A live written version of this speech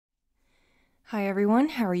Hi everyone,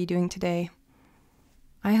 how are you doing today?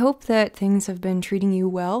 I hope that things have been treating you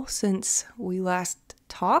well since we last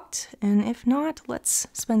talked, and if not, let's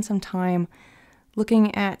spend some time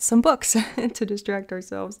looking at some books to distract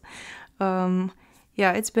ourselves.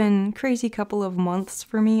 It's been a crazy couple of months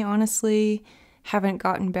for me, honestly. Haven't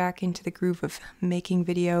gotten back into the groove of making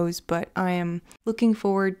videos, but I am looking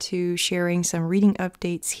forward to sharing some reading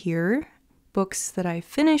updates here. Books that I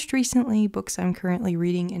finished recently, books I'm currently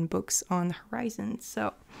reading, and books on the horizon.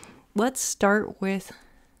 So let's start with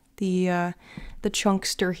the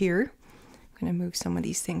chunkster here. I'm gonna move some of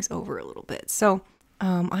these things over a little bit. So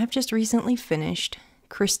I've just recently finished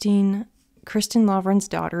Kristin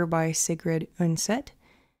Lavransdatter by Sigrid Undset.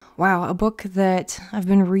 Wow, a book that I've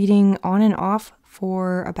been reading on and off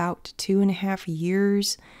for about 2.5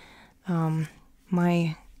 years.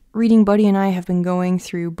 My reading buddy and I have been going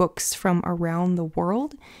through books from around the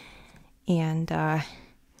world, and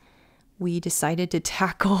we decided to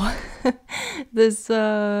tackle this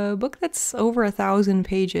book that's over 1,000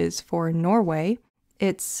 pages for Norway.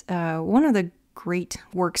 It's one of the great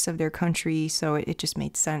works of their country, so it just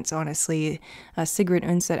made sense, honestly. Sigrid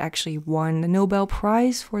Undset actually won the Nobel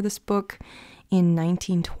Prize for this book in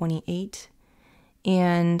 1928,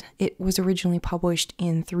 and it was originally published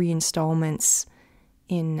in 3 installments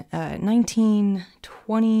in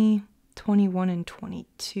 1920, 21, and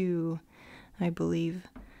 22, I believe.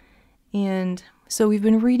 And so we've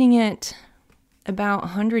been reading it about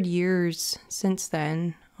 100 years since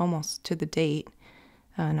then, almost to the date.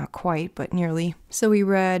 Not quite, but nearly. So we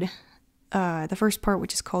read the first part,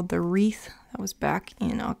 which is called The Wreath. That was back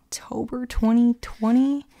in October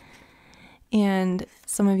 2020. And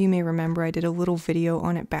some of you may remember I did a little video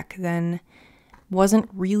on it back then. Wasn't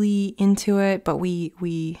really into it, but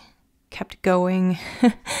we kept going.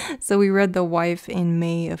 So we read The Wife in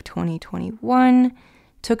May of 2021,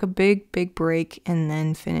 took a big break, and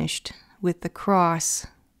then finished with The Cross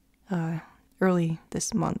early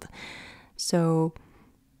this month. So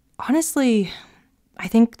honestly, I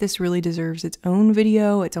think this really deserves its own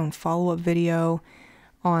video, its own follow-up video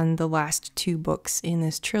on the last 2 books in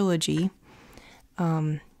this trilogy.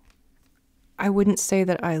 I wouldn't say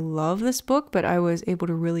that I love this book, but I was able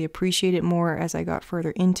to really appreciate it more as I got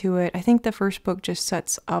further into it. I think the first book just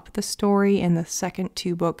sets up the story, and the second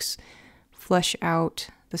 2 books flesh out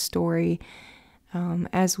the story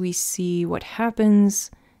as we see what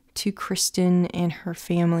happens to Kristin and her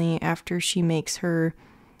family after she makes her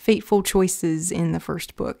fateful choices in the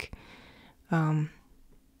first book.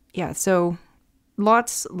 So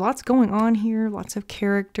lots going on here, lots of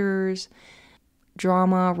characters,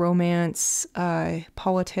 drama, romance,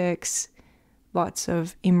 politics, lots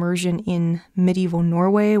of immersion in medieval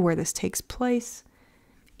Norway where this takes place.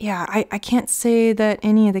 Yeah, I can't say that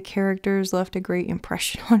any of the characters left a great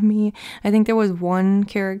impression on me. I think there was one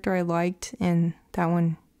character I liked, and that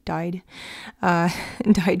one died.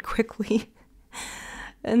 Died quickly.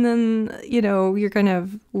 And then, you're kind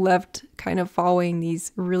of left kind of following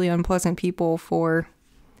these really unpleasant people for,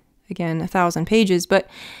 again, 1,000 pages. But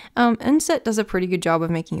Undset does a pretty good job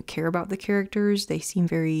of making you care about the characters. They seem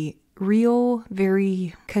very real,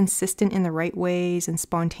 very consistent in the right ways, and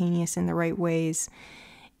spontaneous in the right ways.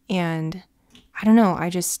 And I don't know, I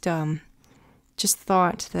just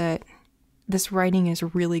thought that this writing is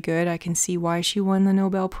really good. I can see why she won the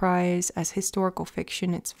Nobel Prize. As historical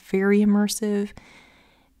fiction, it's very immersive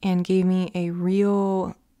and gave me a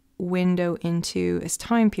real window into this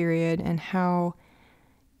time period and how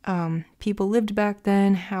people lived back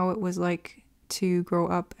then, how it was like to grow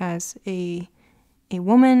up as a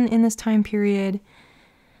woman in this time period.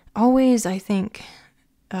 Always, I think,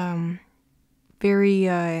 very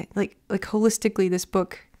like holistically, this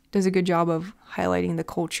book does a good job of highlighting the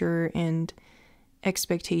culture and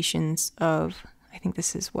expectations of, I think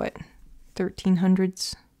this is what,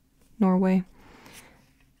 1300s Norway,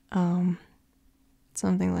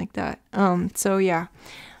 something like that. So yeah,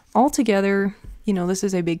 altogether, this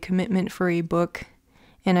is a big commitment for a book,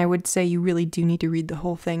 and I would say you really do need to read the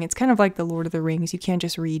whole thing. It's kind of like the Lord of the Rings. You can't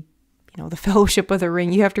just read, the Fellowship of the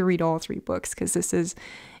Ring. You have to read all 3 books because this is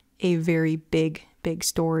a very big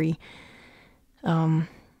story. So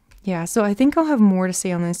I think I'll have more to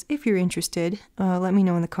say on this if you're interested. Let me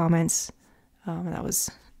know in the comments. That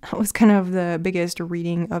was kind of the biggest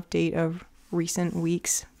reading update of recent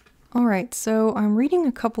weeks. Alright, so I'm reading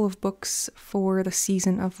a couple of books for the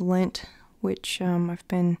season of Lent, which I've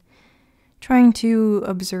been trying to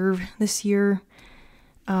observe this year.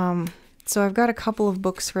 So I've got a couple of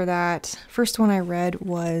books for that. First one I read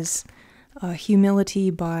was Humility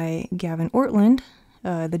by Gavin Ortlund,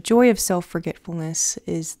 The Joy of Self-Forgetfulness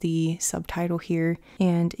is the subtitle here.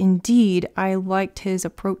 And indeed, I liked his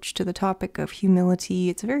approach to the topic of humility.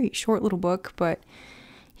 It's a very short little book, but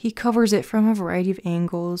he covers it from a variety of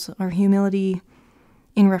angles. Our humility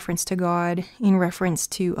in reference to God, in reference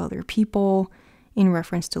to other people, in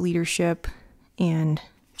reference to leadership, and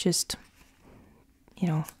just,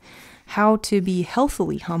 how to be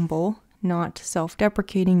healthily humble, not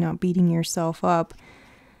self-deprecating, not beating yourself up.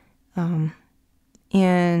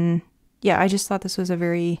 And yeah, I just thought this was a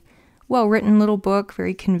very well-written little book,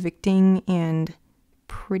 very convicting and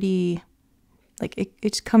pretty,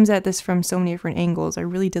 it comes at this from so many different angles. I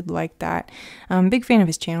really did like that. Big fan of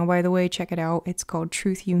his channel, by the way. Check it out. It's called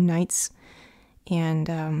Truth Unites. And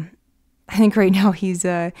I think right now he's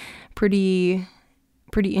pretty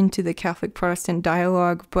into the Catholic Protestant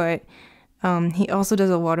dialogue, but he also does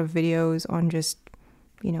a lot of videos on just,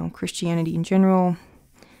 Christianity in general.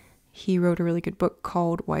 He wrote a really good book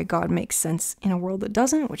called Why God Makes Sense in a World That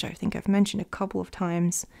Doesn't, which I think I've mentioned a couple of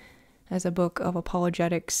times as a book of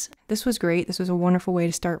apologetics. This was great. This was a wonderful way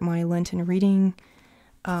to start my Lenten reading.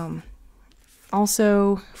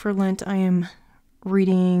 Also, for Lent, I am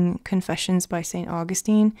reading Confessions by St.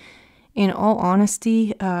 Augustine. In all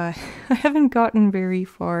honesty, I haven't gotten very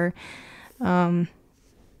far. Trying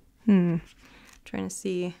to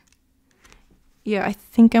see. Yeah, I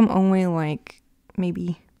think I'm only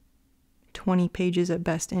maybe 20 pages at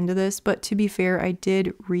best into this, but to be fair, I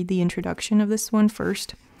did read the introduction of this one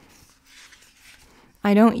first.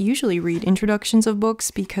 I don't usually read introductions of books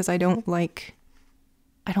because I don't like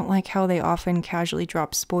how they often casually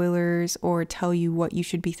drop spoilers or tell you what you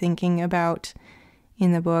should be thinking about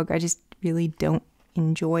in the book. I just really don't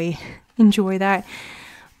enjoy that.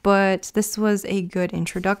 But this was a good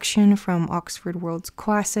introduction from Oxford World's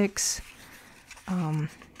Classics.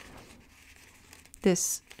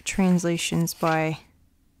 This translation's by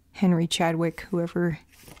Henry Chadwick, whoever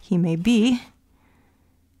he may be.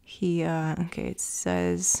 It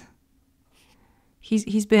says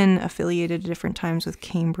he's been affiliated at different times with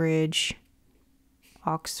Cambridge,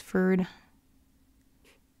 Oxford,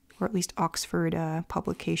 or at least Oxford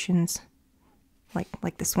publications,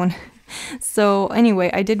 like this one. So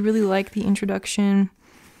anyway, I did really like the introduction.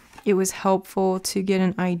 It was helpful to get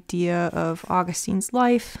an idea of Augustine's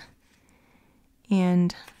life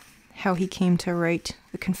and how he came to write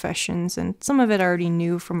the Confessions, and some of it I already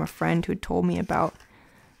knew from a friend who had told me about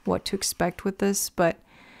what to expect with this, but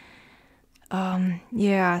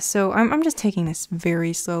yeah, so I'm just taking this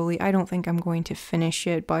very slowly. I don't think I'm going to finish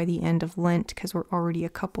it by the end of Lent because we're already a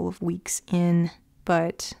couple of weeks in,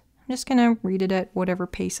 but I'm just gonna read it at whatever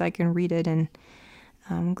pace I can read it and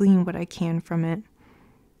glean what I can from it.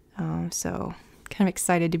 So kind of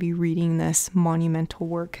excited to be reading this monumental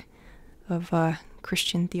work of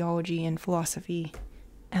Christian theology and philosophy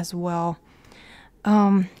as well.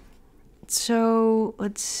 So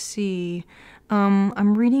let's see.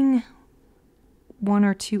 I'm reading one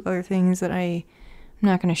or two other things that I'm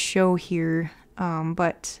not going to show here,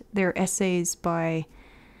 but they're essays by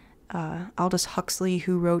Aldous Huxley,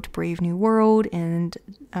 who wrote Brave New World, and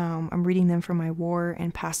I'm reading them for my War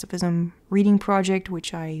and Pacifism reading project,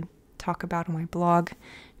 which I talk about on my blog.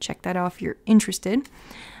 Check that out if you're interested.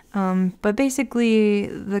 But basically,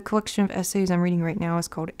 the collection of essays I'm reading right now is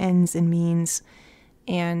called Ends and Means,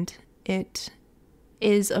 and it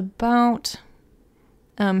is about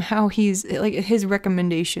how he's, his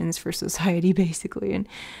recommendations for society, basically. And,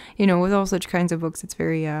 with all such kinds of books, it's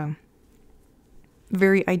very,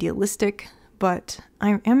 very idealistic, but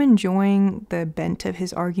I am enjoying the bent of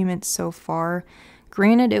his arguments so far.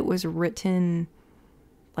 Granted, it was written,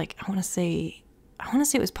 I want to say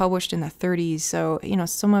it was published in the 30s, so,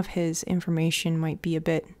 some of his information might be a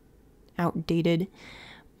bit outdated,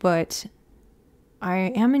 but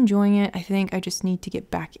I am enjoying it. I think I just need to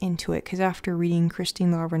get back into it, because after reading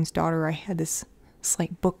Kristin Lavransdatter, I had this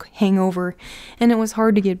slight book hangover, and it was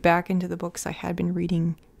hard to get back into the books I had been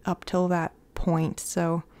reading up till that point,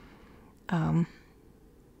 so,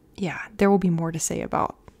 yeah, there will be more to say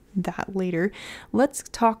about that later. Let's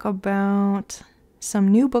talk about some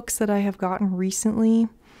new books that I have gotten recently.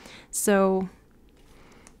 So,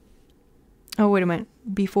 oh, wait a minute.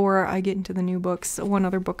 Before I get into the new books, one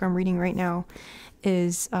other book I'm reading right now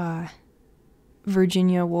is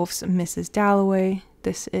Virginia Woolf's Mrs. Dalloway.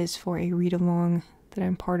 This is for a read-along that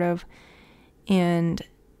I'm part of. And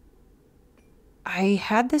I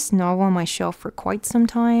had this novel on my shelf for quite some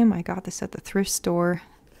time. I got this at the thrift store.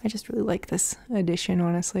 I just really like this edition,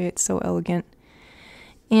 honestly. It's so elegant.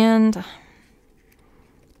 And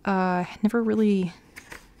never really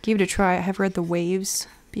gave it a try. I have read The Waves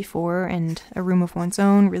before and A Room of One's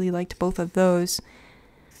Own. Really liked both of those.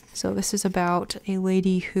 So this is about a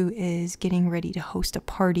lady who is getting ready to host a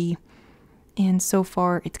party. And so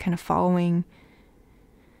far it's kind of following,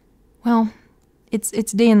 well, it's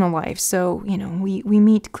day in the life. So, you know, we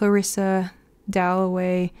meet Clarissa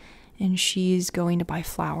Dalloway, and she's going to buy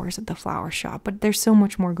flowers at the flower shop. But there's so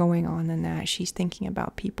much more going on than that. She's thinking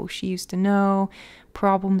about people she used to know,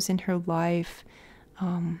 problems in her life,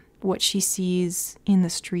 what she sees in the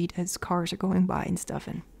street as cars are going by and stuff.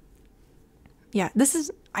 And yeah,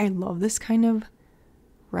 I love this kind of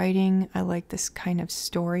writing. I like this kind of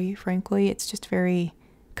story, frankly. It's just very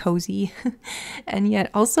cozy and yet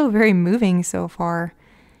also very moving so far,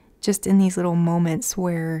 just in these little moments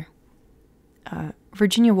where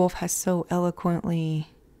Virginia Woolf has so eloquently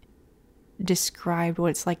described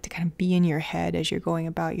what it's like to kind of be in your head as you're going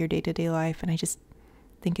about your day-to-day life, and I just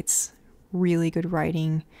think it's really good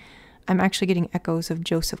writing. I'm actually getting echoes of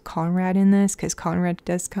Joseph Conrad in this, because Conrad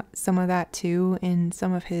does some of that too in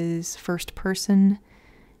some of his first-person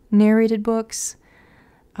narrated books.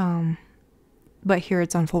 But here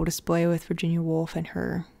it's on full display with Virginia Woolf and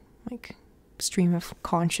her like stream of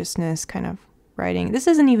consciousness kind of writing. This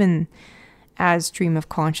isn't even as stream of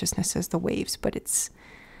consciousness as the waves, but it's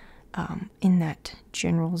in that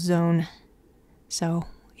general zone. So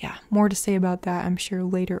yeah, more to say about that, I'm sure,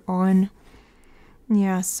 later on.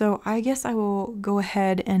 Yeah, so I guess I will go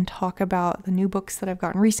ahead and talk about the new books that I've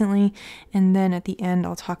gotten recently, and then at the end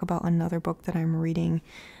I'll talk about another book that I'm reading.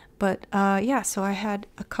 But yeah, so I had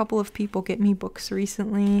a couple of people get me books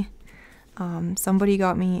recently. Somebody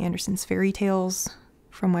got me Andersen's Fairy Tales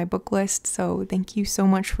from my book list, so thank you so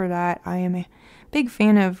much for that. I am a big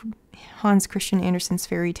fan of Hans Christian Andersen's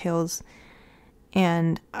fairy tales,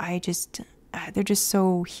 and they're just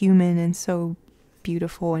so human and so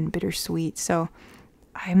beautiful and bittersweet. So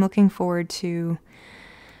I'm looking forward to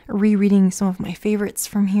rereading some of my favorites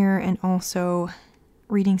from here, and also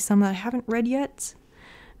reading some that I haven't read yet.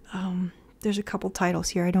 There's a couple titles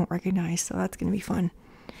here I don't recognize, so that's gonna be fun.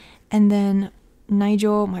 And then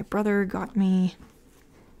Nigel, my brother, got me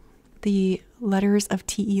the Letters of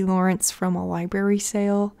T.E. Lawrence from a library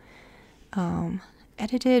sale,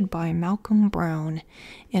 edited by Malcolm Brown,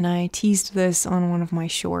 and I teased this on one of my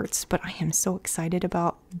shorts, but I am so excited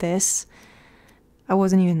about this. I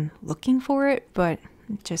wasn't even looking for it, but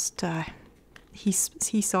just he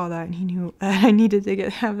saw that and he knew I needed to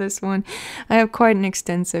have this one. I have quite an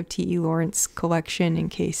extensive T.E. Lawrence collection, in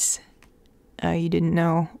case you didn't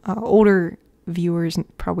know. Older viewers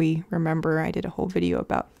probably remember I did a whole video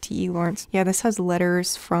about T.E. Lawrence. Yeah, this has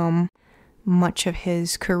letters from much of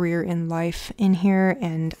his career in life in here,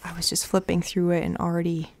 and I was just flipping through it and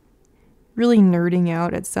already really nerding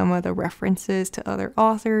out at some of the references to other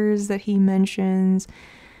authors that he mentions,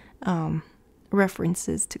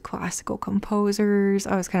 references to classical composers.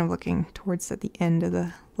 I was kind of looking towards at the end of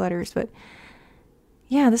the letters, but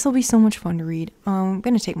yeah, this will be so much fun to read. I'm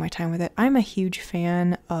going to take my time with it. I'm a huge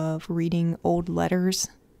fan of reading old letters,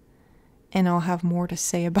 and I'll have more to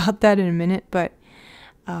say about that in a minute, but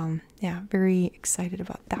yeah, very excited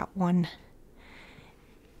about that one.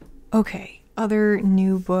 Okay, other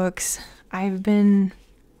new books. I've been,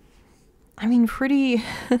 pretty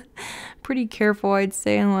careful, I'd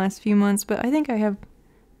say, in the last few months, but I think I have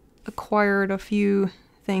acquired a few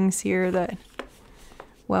things here that,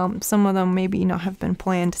 well, some of them maybe not have been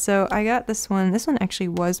planned. So I got this one. This one actually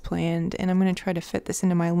was planned, and I'm going to try to fit this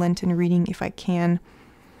into my Lenten reading if I can.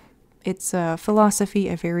 It's Philosophy,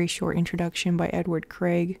 A Very Short Introduction by Edward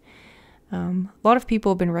Craig. A lot of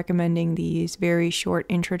people have been recommending these very short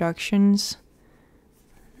introductions.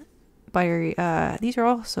 These are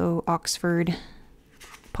also Oxford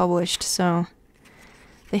published, so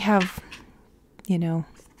they have,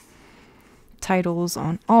 titles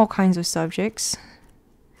on all kinds of subjects.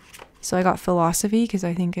 So I got philosophy because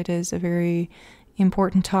I think it is a very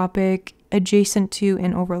important topic, adjacent to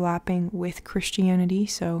and overlapping with Christianity.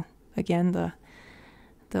 So again,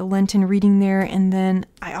 the Lenten reading there. And then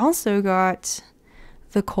I also got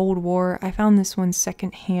the Cold War. I found this one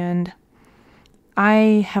secondhand.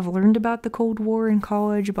 I have learned about the Cold War in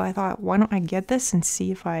college, but I thought, why don't I get this and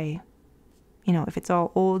see if if it's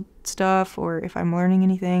all old stuff or if I'm learning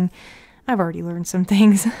anything. I've already learned some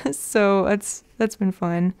things, so that's been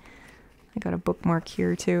fun. I got a bookmark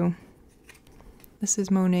here too. This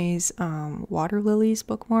is Monet's Water Lilies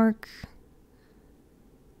bookmark.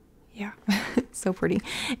 Yeah, so pretty.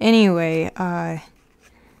 Anyway,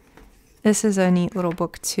 this is a neat little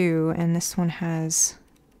book too, and this one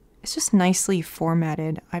it's just nicely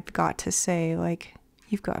formatted, I've got to say. Like,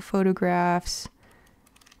 you've got photographs,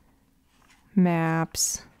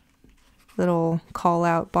 maps, little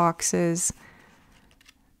call-out boxes.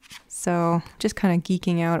 So just kind of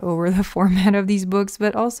geeking out over the format of these books,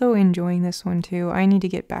 but also enjoying this one too. I need to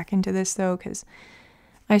get back into this though, because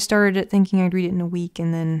I started it thinking I'd read it in a week,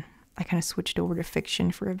 and then I kind of switched over to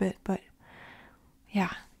fiction for a bit. But yeah,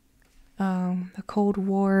 the Cold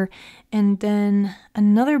War. And then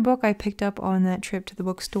another book I picked up on that trip to the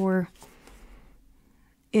bookstore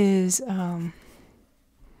is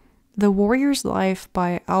The Warrior's Life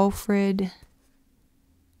by Alfred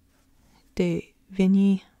de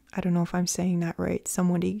Vigny. I don't know if I'm saying that right.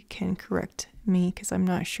 Somebody can correct me because I'm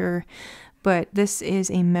not sure. But this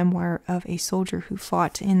is a memoir of a soldier who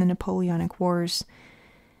fought in the Napoleonic Wars.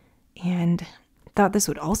 And I thought this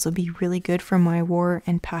would also be really good for my war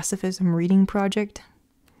and pacifism reading project.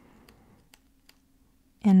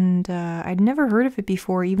 And I'd never heard of it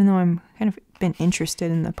before, even though I'm kind of been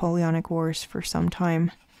interested in the Napoleonic Wars for some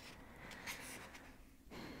time.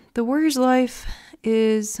 The Warrior's Life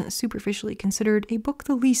is superficially considered a book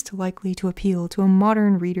the least likely to appeal to a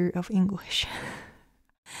modern reader of English.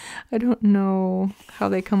 I don't know how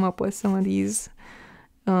they come up with some of these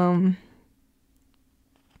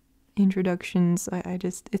introductions. I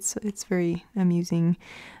just, it's very amusing.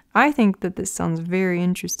 I think that this sounds very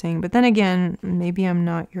interesting, but then again, maybe I'm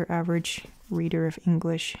not your average reader of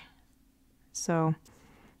English, so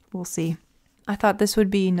we'll see. I thought this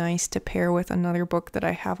would be nice to pair with another book that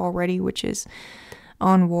I have already, which is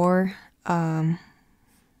On War, and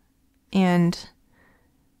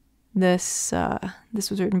this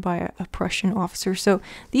was written by a Prussian officer. So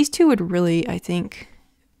these two would really, I think,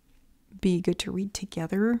 be good to read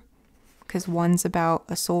together, because one's about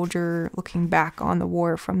a soldier looking back on the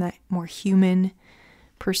war from that more human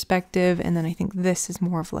perspective, and then I think this is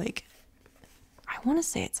more of like, I want to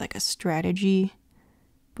say it's like a strategy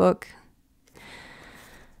book.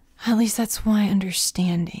 At least that's my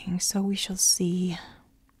understanding, so we shall see.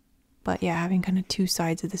 But yeah, having kind of two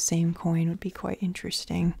sides of the same coin would be quite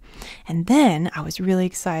interesting. And then I was really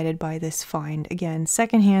excited by this find. Again,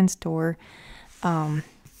 secondhand store. But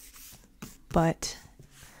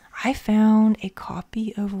I found a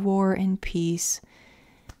copy of War and Peace.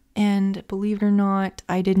 And believe it or not,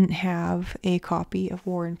 I didn't have a copy of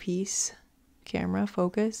War and Peace. Camera,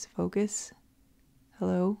 focus, focus.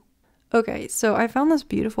 Hello? Okay, so I found this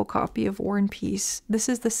beautiful copy of War and Peace. This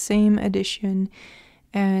is the same edition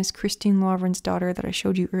as Kristin Lavransdatter that I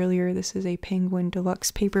showed you earlier. This is a Penguin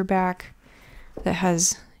Deluxe paperback that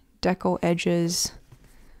has decal edges.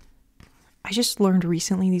 I just learned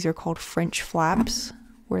recently these are called French flaps,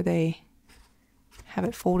 where they have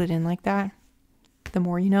it folded in like that. The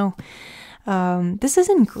more you know. This is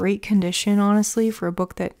in great condition, honestly, for a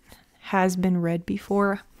book that has been read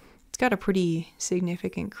before. It's got a pretty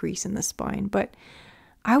significant crease in the spine, but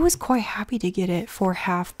I was quite happy to get it for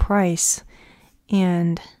half price.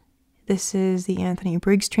 And this is the Anthony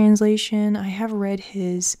Briggs translation. I have read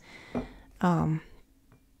his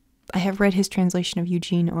translation of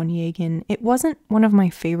Eugene Onegin. It wasn't one of my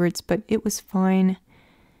favorites, but it was fine.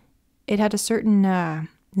 It had a certain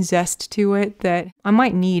zest to it that I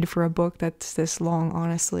might need for a book that's this long,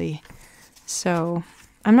 honestly. So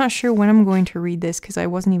I'm not sure when I'm going to read this, because I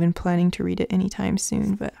wasn't even planning to read it anytime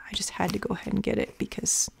soon, but I just had to go ahead and get it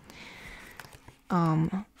because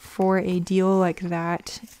for a deal like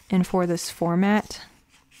that and for this format,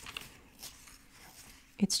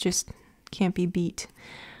 it's just can't be beat.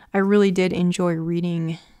 I really did enjoy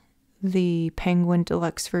reading the Penguin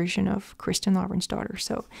Deluxe version of Kristin Lavransdatter,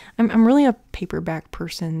 so I'm really a paperback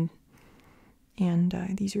person, and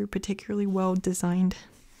these are particularly well designed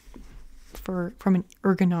from an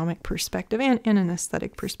ergonomic perspective and an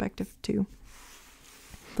aesthetic perspective too.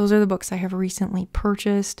 Those are the books I have recently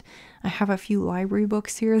purchased. I have a few library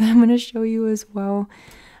books here that I'm going to show you as well.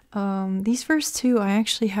 These first two I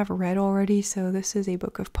actually have read already. So this is a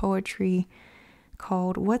book of poetry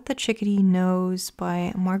called What the Chickadee Knows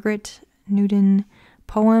by Margaret Newton,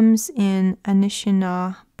 poems in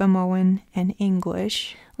Anishinaabemowan and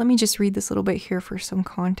English. Let me just read this little bit here for some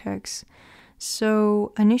context.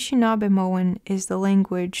 So Anishinaabemowan is the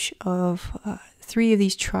language of three of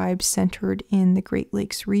these tribes centered in the Great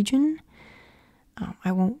Lakes region.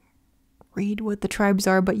 I won't read what the tribes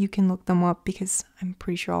are, but you can look them up because I'm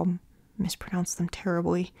pretty sure I'll mispronounce them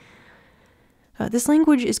terribly. This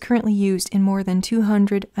language is currently used in more than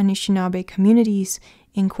 200 Anishinaabe communities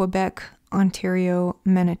in Quebec, Ontario,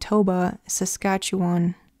 Manitoba,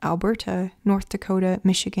 Saskatchewan, Alberta, North Dakota,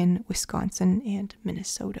 Michigan, Wisconsin, and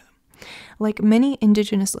Minnesota. Like many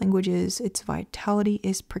Indigenous languages, its vitality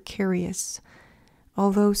is precarious.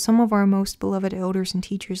 Although some of our most beloved elders and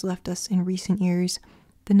teachers left us in recent years,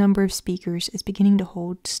 the number of speakers is beginning to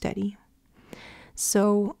hold steady.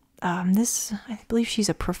 So I believe she's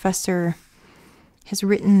a professor, has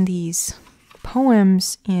written these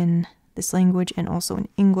poems in this language and also in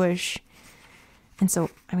English. And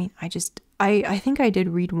so, I mean, I think I did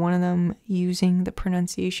read one of them using the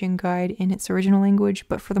pronunciation guide in its original language,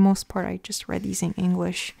 but for the most part, I just read these in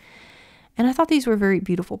English. And I thought these were very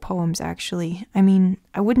beautiful poems, actually. I mean,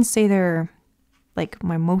 I wouldn't say they're like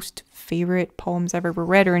my most favorite poems I've ever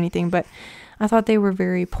read or anything, but I thought they were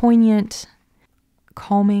very poignant,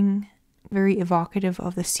 calming, very evocative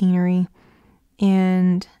of the scenery.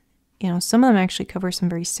 And, you know, some of them actually cover some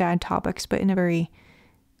very sad topics, but in a very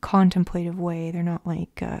contemplative way. They're not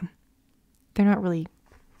like, they're not really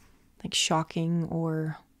like shocking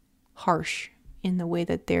or harsh in the way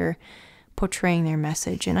that they're portraying their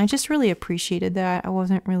message. And I just really appreciated that. I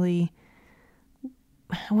wasn't really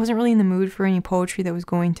in the mood for any poetry that was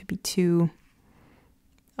going to be too,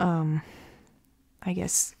 I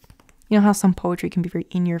guess, you know how some poetry can be very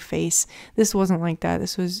in your face. This wasn't like that.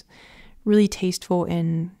 This was really tasteful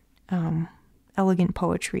and elegant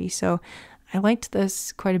poetry. So I liked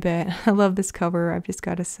this quite a bit. I love this cover, I've just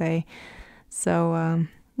got to say. So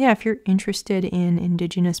yeah, if you're interested in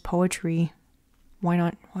Indigenous poetry, why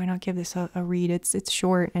not give this a read? It's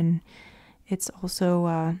short, and it's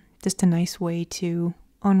also just a nice way to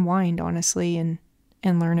unwind, honestly, and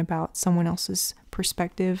learn about someone else's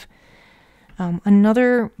perspective.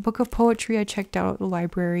 Another book of poetry I checked out at the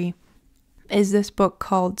library is this book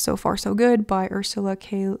called So Far So Good by Ursula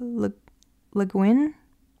K. Le Guin.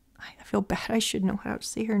 I feel bad, I should know how to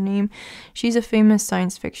say her name. She's a famous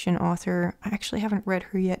science fiction author. I actually haven't read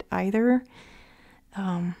her yet either.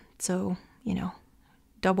 So, you know,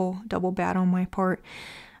 double bad on my part.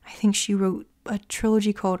 I think she wrote a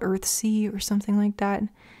trilogy called Earthsea or something like that.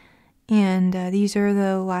 And these are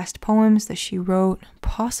the last poems that she wrote,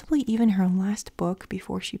 possibly even her last book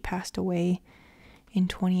before she passed away in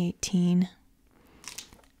 2018.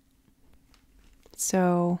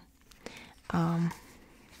 So,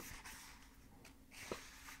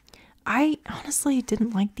 I honestly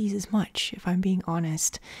didn't like these as much, if I'm being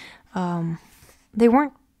honest. They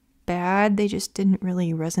weren't bad, they just didn't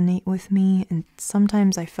really resonate with me, and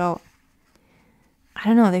sometimes I felt, I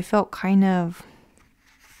don't know, they felt kind of,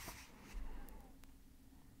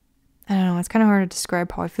 I don't know, it's kind of hard to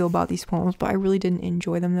describe how I feel about these poems, but I really didn't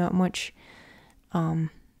enjoy them that much.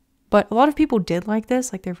 But a lot of people did like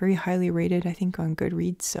this, like they're very highly rated, I think, on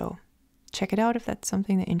Goodreads, so check it out if that's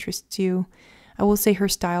something that interests you. I will say her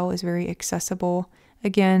style is very accessible.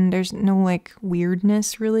 Again, there's no like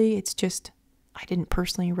weirdness really, it's just I didn't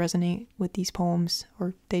personally resonate with these poems,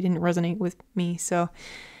 or they didn't resonate with me, so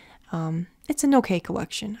it's an okay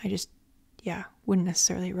collection. I just, yeah, wouldn't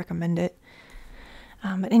necessarily recommend it.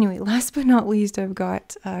 But anyway, last but not least, I've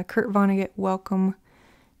got Kurt Vonnegut, Welcome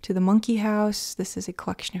to the Monkey House. This is a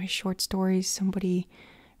collection of his short stories somebody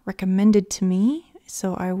recommended to me,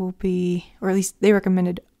 so I will be, or at least they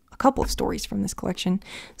recommended a couple of stories from this collection,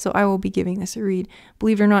 so I will be giving this a read.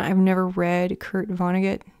 Believe it or not, I've never read Kurt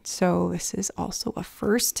Vonnegut, so this is also a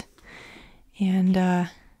first. And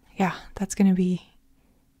yeah, that's kind of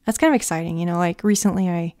exciting, you know, like recently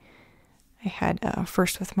I had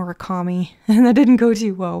first with Murakami, and that didn't go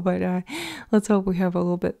too well, but let's hope we have a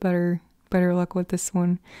little bit better luck with this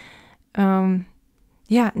one.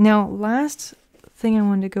 Yeah, now last thing I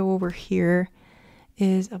wanted to go over here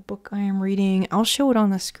is a book I am reading. I'll show it on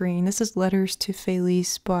the screen. This is Letters to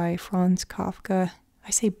Felice by Franz Kafka. I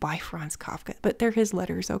say by Franz Kafka, but they're his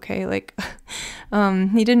letters, okay? Like,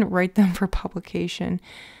 he didn't write them for publication.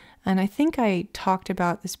 And I think I talked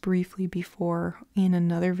about this briefly before in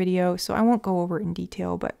another video, so I won't go over it in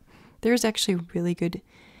detail, but there's actually a really good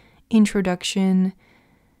introduction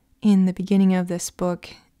in the beginning of this book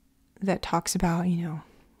that talks about, you know,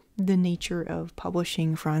 the nature of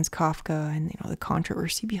publishing Franz Kafka and, you know, the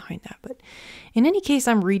controversy behind that. But in any case,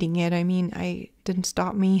 I'm reading it. I mean, it didn't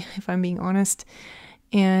stop me, if I'm being honest,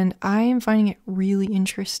 and I am finding it really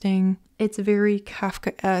interesting. It's very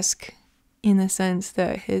Kafka-esque in the sense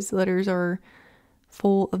that his letters are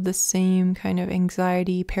full of the same kind of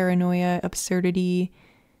anxiety, paranoia, absurdity,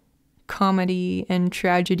 comedy, and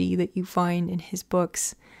tragedy that you find in his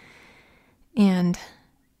books. And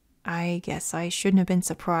I guess I shouldn't have been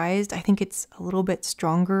surprised. I think it's a little bit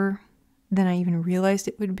stronger than I even realized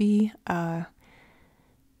it would be.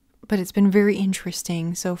 But it's been very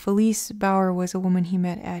interesting. So Felice Bauer was a woman he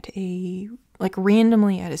met at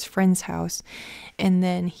randomly at his friend's house. And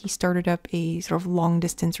then he started up a sort of long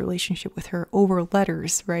distance relationship with her over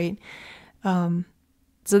letters, right? So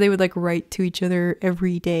they would like write to each other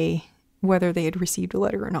every day, whether they had received a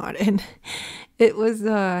letter or not. And it was,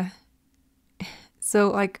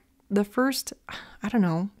 so like the first, I don't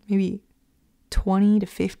know, maybe 20 to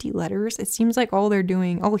 50 letters, it seems like all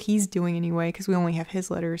he's doing anyway, because we only have his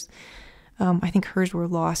letters. I think hers were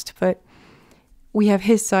lost, but we have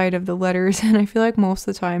his side of the letters, and I feel like most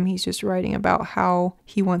of the time he's just writing about how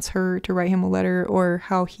he wants her to write him a letter, or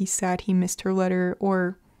how he's sad he missed her letter,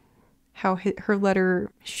 or how her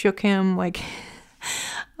letter shook him. Like,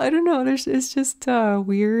 I don't know, it's just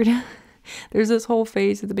weird. There's this whole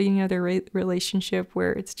phase at the beginning of their relationship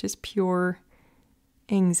where it's just pure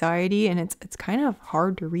anxiety, and it's kind of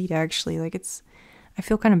hard to read, actually. Like, I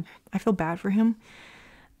feel bad for him.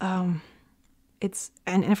 And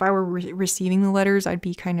if I were receiving the letters, I'd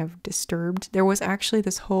be kind of disturbed. There was actually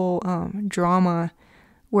this whole drama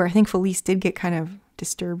where I think Felice did get kind of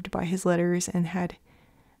disturbed by his letters, and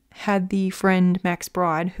had the friend Max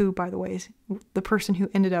Brod, who, by the way, is the person who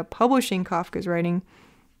ended up publishing Kafka's writing,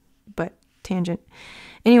 but tangent.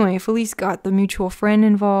 Anyway, Felice got the mutual friend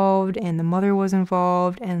involved, and the mother was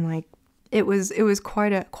involved, and like it was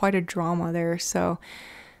quite a drama there. So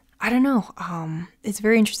I don't know. It's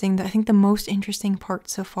very interesting. I think the most interesting part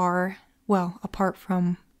so far, well, apart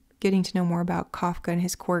from getting to know more about Kafka and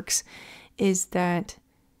his quirks, is that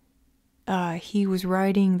he was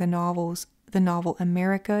writing the novel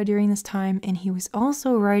America during this time, and he was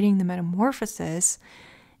also writing the Metamorphosis,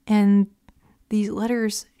 and these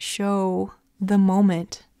letters show the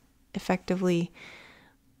moment, effectively,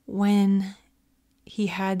 when he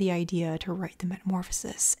had the idea to write the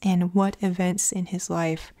Metamorphosis, and what events in his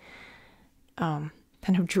life kind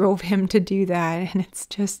of drove him to do that. And it's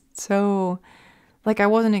just so, like, I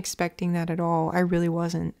wasn't expecting that at all. I really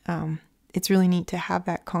wasn't. It's really neat to have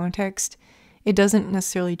that context. It doesn't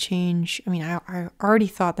necessarily change. I mean, I already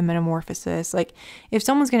thought the Metamorphosis, like, if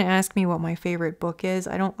someone's going to ask me what my favorite book is,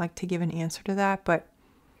 I don't like to give an answer to that, but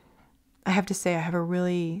I have to say I have a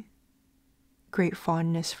really great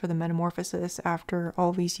fondness for the Metamorphosis after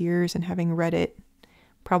all these years, and having read it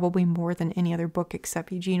probably more than any other book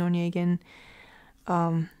except Eugene Onegin.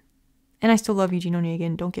 And I still love Eugene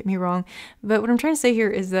Onegin, don't get me wrong. But what I'm trying to say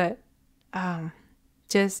here is that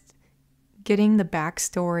just getting the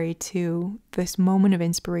backstory to this moment of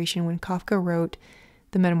inspiration when Kafka wrote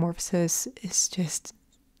the Metamorphosis is just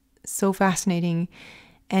so fascinating.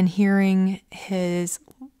 And hearing his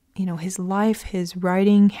life, his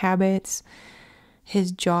writing habits,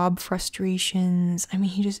 his job frustrations. I mean,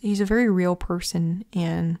 he's a very real person,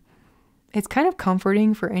 and it's kind of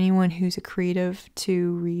comforting for anyone who's a creative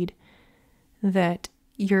to read that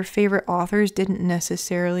your favorite authors didn't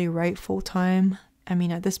necessarily write full time. I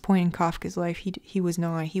mean, at this point in Kafka's life, he was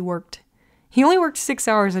not. He only worked 6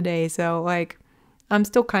 hours a day, so like, I'm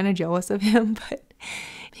still kind of jealous of him, but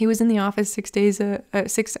he was in the office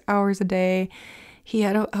 6 hours a day. He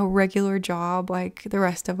had a regular job like the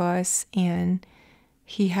rest of us, and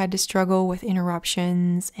he had to struggle with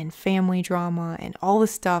interruptions and family drama and all the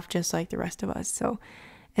stuff just like the rest of us. So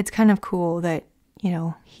it's kind of cool that,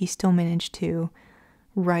 he still managed to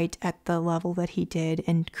write at the level that he did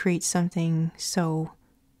and create something so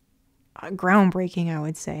groundbreaking, I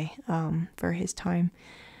would say, for his time.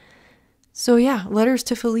 So yeah, Letters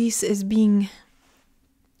to Felice is being...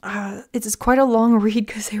 it's quite a long read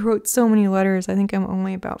because they wrote so many letters. I think I'm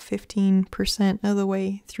only about 15% of the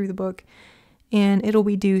way through the book, and it'll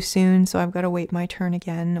be due soon, so I've got to wait my turn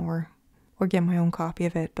again or get my own copy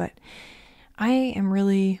of it. But I am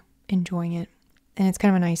really enjoying it, and it's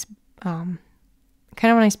kind of a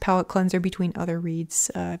nice palate cleanser between other reads,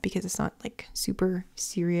 because it's not like super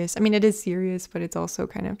serious. I mean, it is serious, but it's also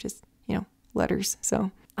kind of just, letters.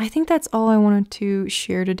 So I think that's all I wanted to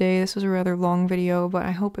share today. This was a rather long video, but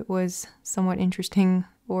I hope it was somewhat interesting,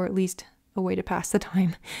 or at least a way to pass the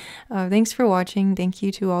time. Thanks for watching. Thank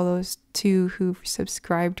you to all those who've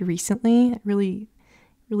subscribed recently. It really,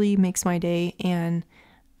 really makes my day, and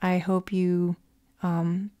I hope you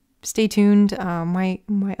stay tuned. My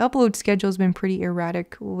upload schedule has been pretty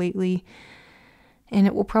erratic lately, and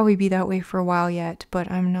it will probably be that way for a while yet,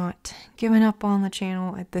 but I'm not giving up on the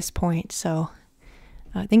channel at this point. So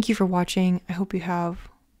thank you for watching. I hope you have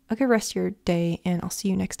a good rest of your day, and I'll see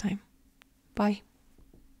you next time. Bye.